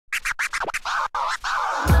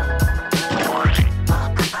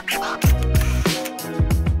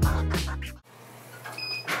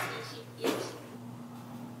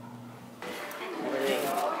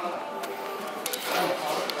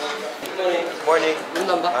morning. Room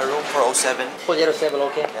number? Room 407. 407,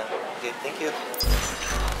 okay. Yeah. Okay, thank you.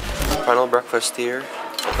 Final breakfast here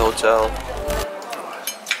at the hotel.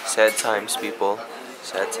 Sad times, people.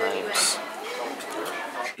 Sad times.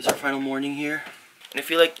 It's our final morning here. And I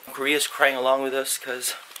feel like Korea's crying along with us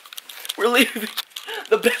because we're leaving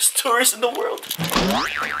the best tourist in the world.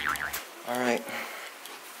 Alright.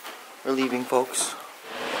 We're leaving, folks.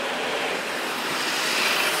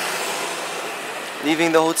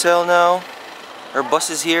 Leaving the hotel now. Our bus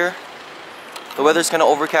is here. The weather's kind of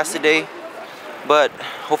overcast today, but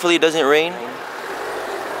hopefully it doesn't rain.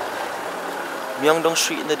 Myeongdong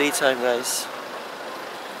Street in the daytime, guys.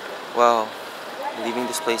 Wow. Leaving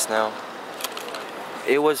this place now.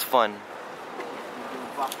 It was fun.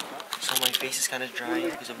 So my face is kind of dry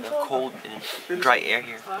because of the cold and dry air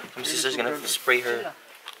here. My sister's gonna spray her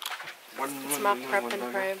Smart prep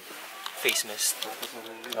and prime. face mist.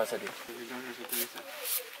 That's it.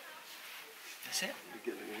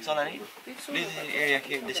 That's all I need? This area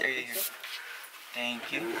here, this area here.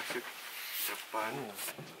 Thank you. Ooh.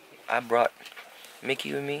 I brought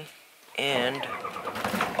Mickey with me and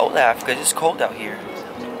Olaf because it's cold out here.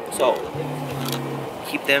 So,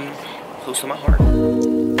 keep them close to my heart.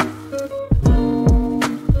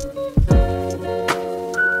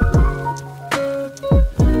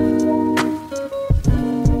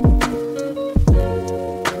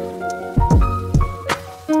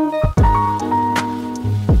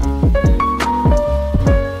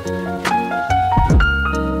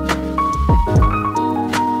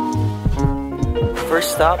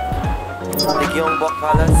 First stop, the Gyeongbok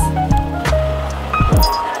Palace.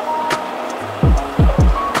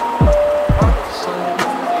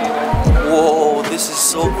 Whoa, this is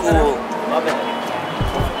so cool.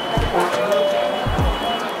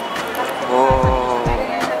 Whoa.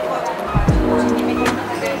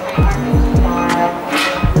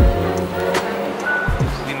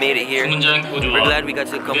 We made it here. We're glad we got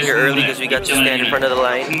to come here early because we got to stand in front of the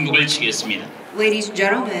line. Ladies and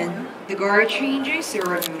gentlemen, the guard changing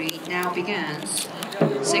ceremony now begins.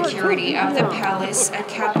 Security of the palace and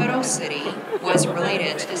capital city was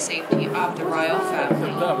related to the safety of the royal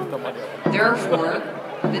family. Therefore,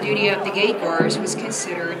 the duty of the gate guards was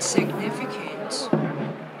considered significant.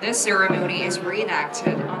 This ceremony is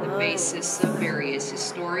reenacted on the basis of various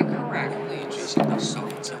historical records.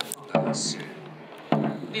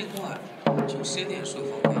 另外，从10点xuất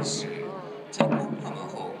发开始，在宫门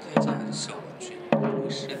口开展守军无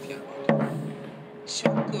视天王，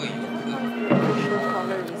向各游客。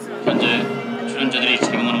 현재 출연자들이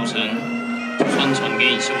착용한 옷은 조선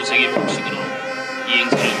전개 25세기 복식으로 이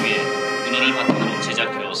행사를 위해 문헌을 바탕으로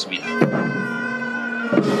제작되었습니다.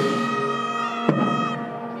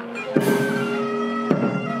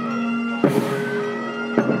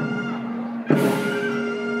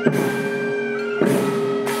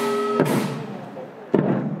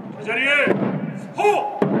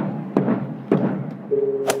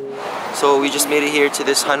 So we just made it here to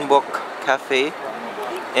this hanbok cafe,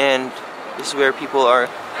 and this is where people are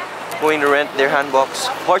going to rent their hanboks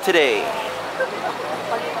for today.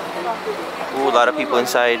 Ooh, a lot of people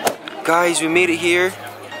inside. Guys, we made it here.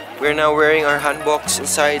 We're now wearing our hanboks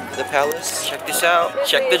inside the palace. Check this out.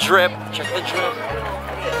 Check the drip. Check the drip.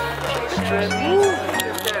 Check the drip. Woo.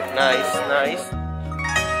 Nice, nice.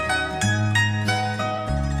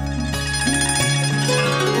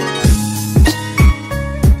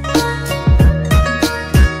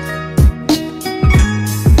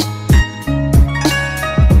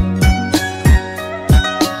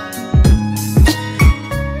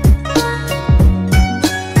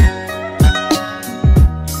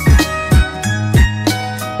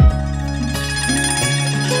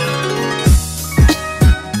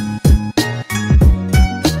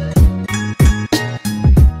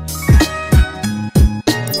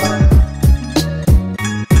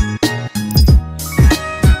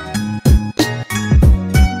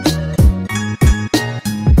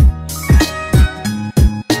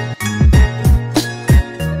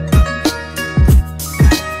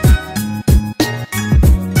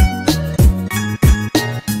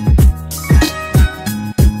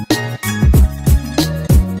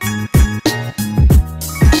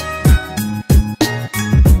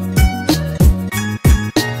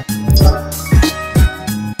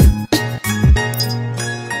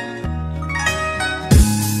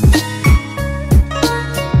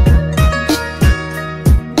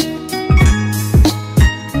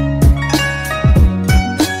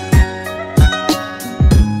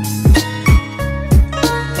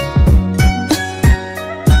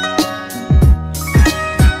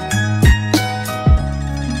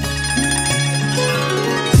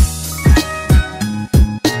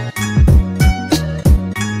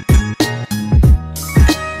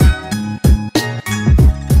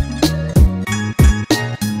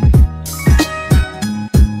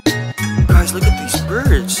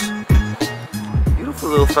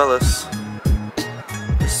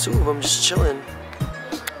 There's two of them just chilling.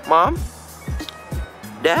 Mom?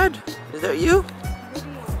 Dad? Is that you?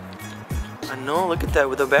 I know, look at that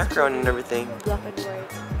with the background and everything. Black and white.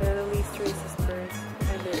 They're the least racist birds.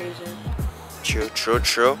 And they're Asian. True, true,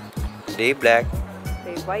 true. They black.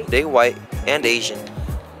 They white. And Asian.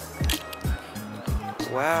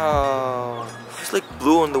 Wow. It's like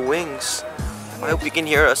blue on the wings. I hope you can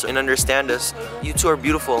hear us and understand us. You two are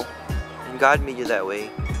beautiful. And God made you that way.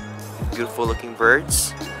 Beautiful looking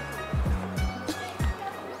birds.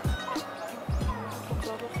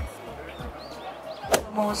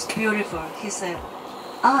 Most beautiful, he said,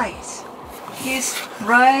 eyes. His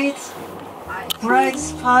bright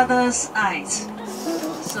father's eyes.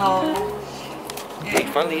 So, We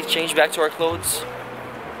finally changed back to our clothes.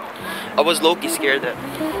 I was low-key scared that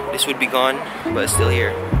this would be gone, but it's still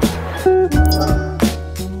here.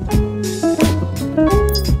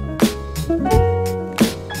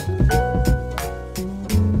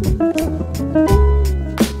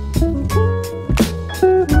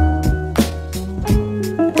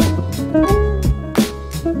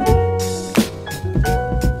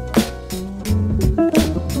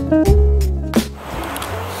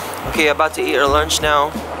 Okay, about to eat our lunch now.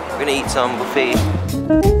 We're gonna eat some buffet.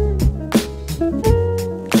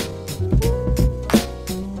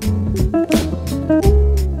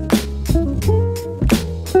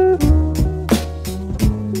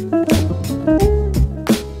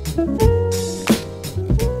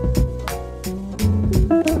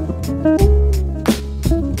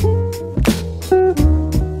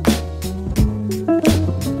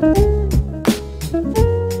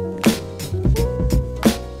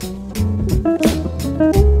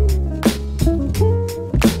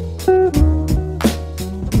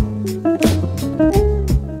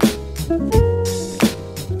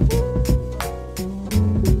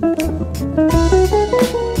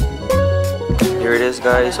 Here it is,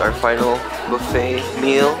 guys, our final buffet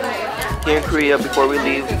meal here in Korea before we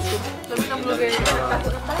leave. Here's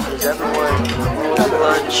everyone having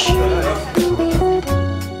lunch.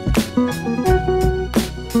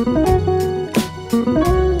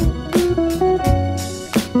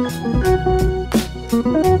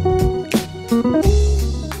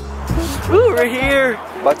 Ooh, we're here!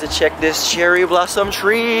 About to check this cherry blossom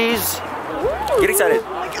trees. Get excited.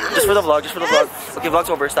 Just for the vlog, just for the vlog. Okay, vlog's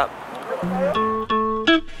over, stop.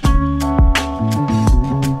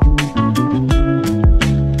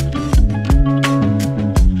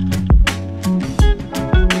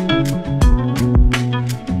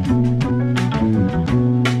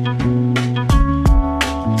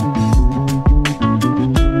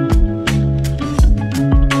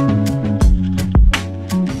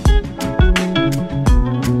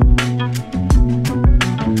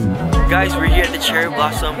 Guys, we're here at the Cherry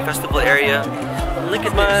Blossom Festival area. Look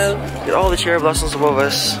at this. Look at all the cherry blossoms above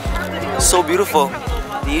us. It's so beautiful.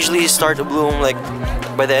 They usually start to bloom like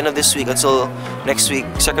by the end of this week until next week,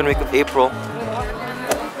 second week of April.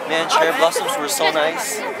 Man, cherry blossoms were so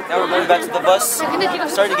nice. Now we're going back to the bus.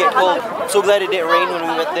 It's starting to get cold. I'm so glad it didn't rain when we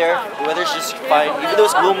went there. The weather's just fine. Even though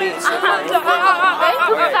it's gloomy, it's still fine.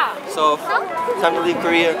 Alright, so time to leave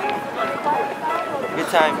Korea. Good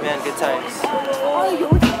time, man, good times.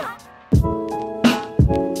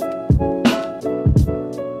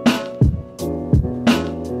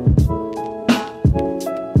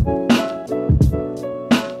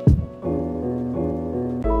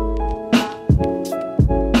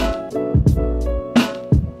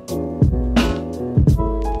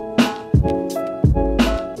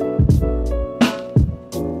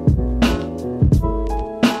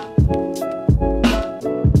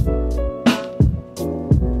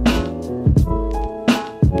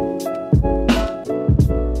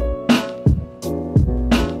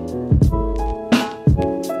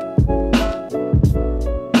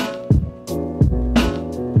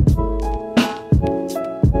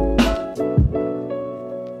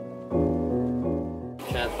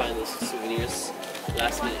 Can't find those souvenirs.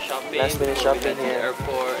 Last minute shopping. Last minute shopping here.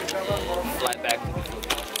 Airport and fly back to the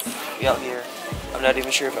Philippines. We out here. I'm not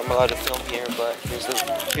even sure if I'm allowed to film here, but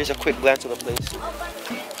here's a quick glance of the place.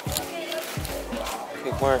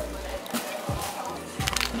 Quick mark.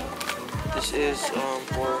 This is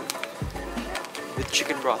with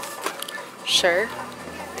chicken broth. Sure.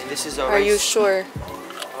 And this is our Are rice. you sure?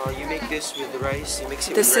 You make this with the rice. You mix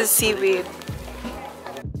it This with is rice. seaweed.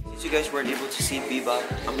 Since you guys weren't able to see Biba,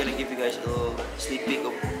 I'm gonna give you guys a little sneak peek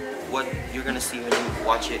of what you're gonna see when you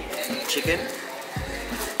watch it. Chicken.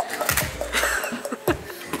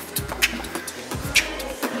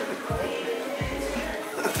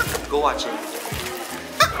 Go watch it.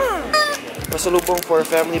 Pasalubong for our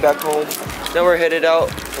family back home. Now we're headed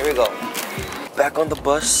out. Here we go. back on the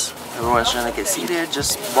bus. Everyone's trying to get seated.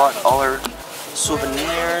 Just bought all our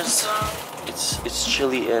souvenirs. It's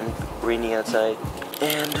chilly and rainy outside.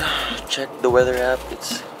 And check the weather app.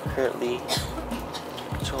 It's currently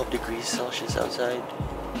 12 degrees Celsius outside.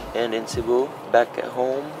 And in Cebu, back at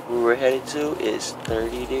home, where we're headed to is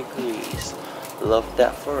 30 degrees. Love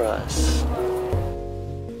that for us.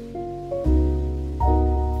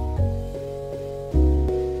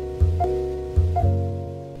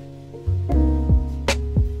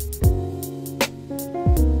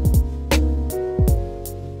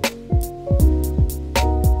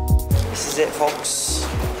 This is it, folks.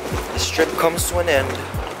 This trip comes to an end.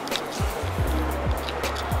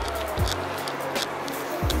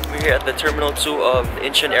 We're here at the Terminal 2 of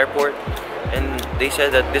Incheon Airport, and they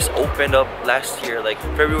said that this opened up last year, like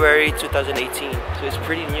February 2018. So it's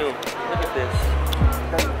pretty new. Look at this.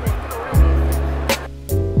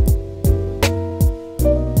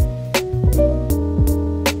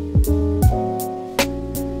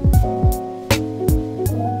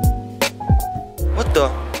 What the?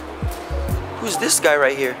 Who's this guy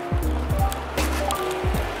right here?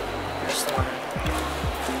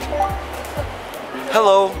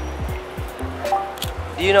 Hello.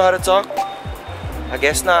 Do you know how to talk? I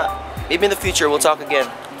guess not. Maybe in the future we'll talk again.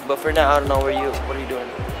 But for now, I don't know what are you doing?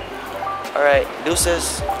 Alright,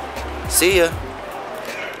 deuces. See ya.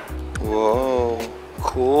 Whoa,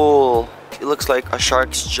 cool. It looks like a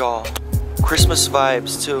shark's jaw. Christmas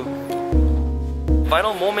vibes too.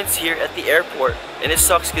 Final moments here at the airport. And it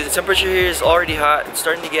sucks because the temperature here is already hot. It's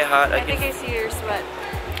starting to get hot. I think I see your sweat.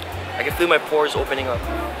 I can feel my pores opening up.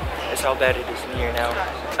 That's how bad it is in here now.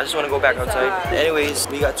 I just want to go back outside. Anyways,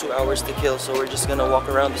 we got 2 hours to kill, so we're just gonna walk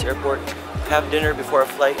around this airport, have dinner before our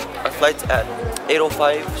flight. Our flight's at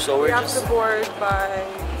 8:05, so we're just... We have to board by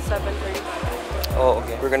 7:30. Oh,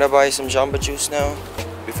 okay. We're gonna buy some jamba juice now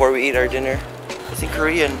before we eat our dinner. It's in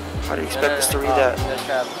Korean. How do you expect us to read that?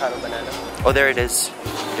 Oh, there it is.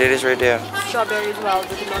 There it is right there. Strawberries, well,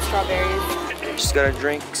 there's no strawberries. Just got our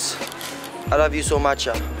drinks. I love you so much.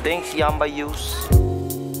 Thanks, Yamba Juice.